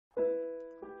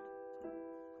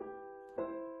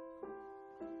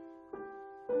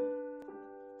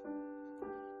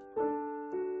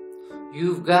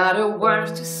You've got a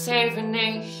word to save a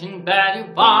nation, but you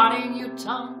biting your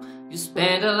tongue. You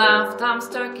spend a lifetime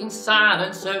stuck in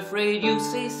silence, afraid you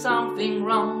say something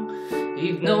wrong.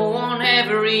 If no one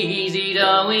ever is it,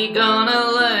 are we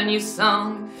gonna learn your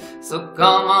song? So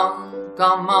come on,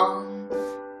 come on,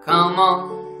 come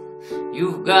on.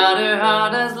 You've got a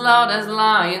heart as loud as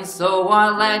lion, so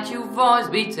I'll let your voice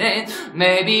be tame.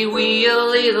 Maybe we a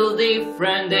little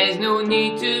different, there's no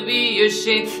need to be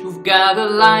ashamed. You've got a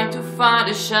light to fight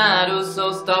the shadows,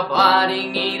 so stop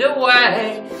hiding it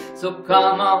away. So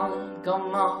come on,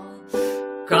 come on,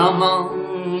 come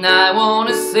on. I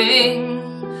wanna sing,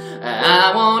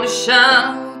 I wanna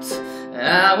shout,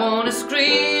 I wanna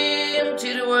scream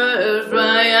till the words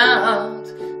dry out.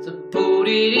 So put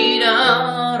it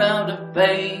out of the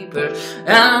paper,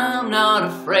 I'm not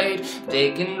afraid.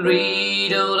 They can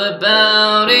read all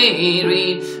about it,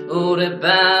 read all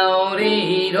about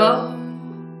it. Oh,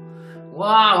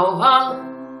 wow, wow,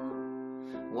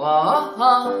 wow,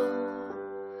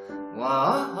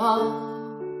 wow,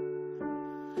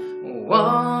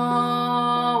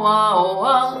 wow,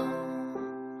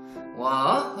 wow,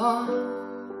 wow,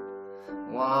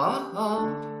 wow.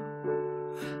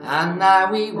 And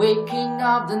now we waking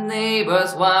up the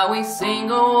neighbors while we sing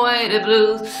away the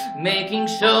blues, making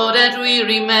sure that we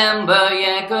remember,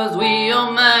 yeah, cause we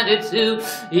all matter too.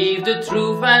 If the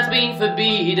truth has been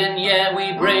forbidden, yeah,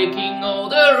 we breaking all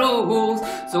the rules.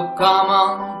 So come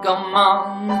on, come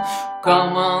on,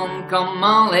 come on, come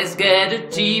on. Let's get the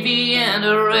TV and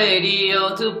the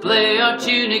radio to play our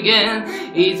tune again.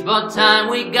 It's about time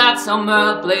we got some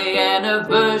play and a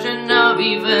version of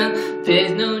even.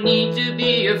 There's no need to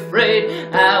be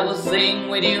afraid, I will sing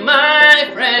with you,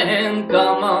 my friend.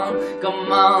 Come on,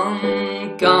 come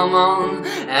on, come on.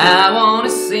 I wanna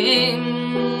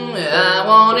sing, I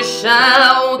wanna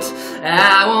shout,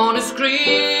 I wanna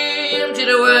scream till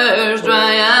the words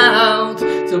dry out.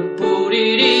 So put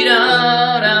it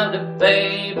out of the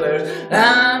papers,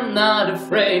 I'm not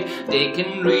afraid. They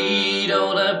can read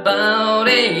all about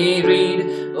it,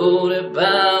 read all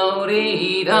about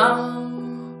it. Oh,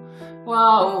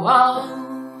 wow,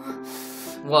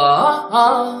 wow,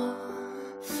 wow,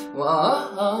 wow,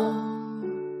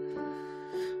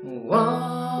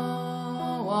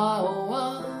 wow, wow,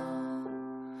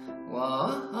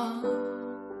 wow,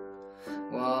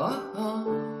 wow.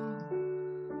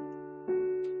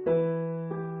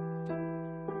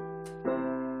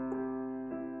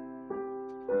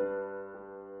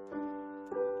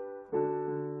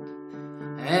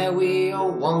 And we are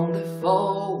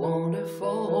wonderful,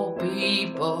 wonderful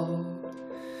people.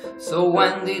 So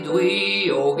when did we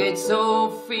all get so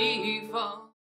fearful?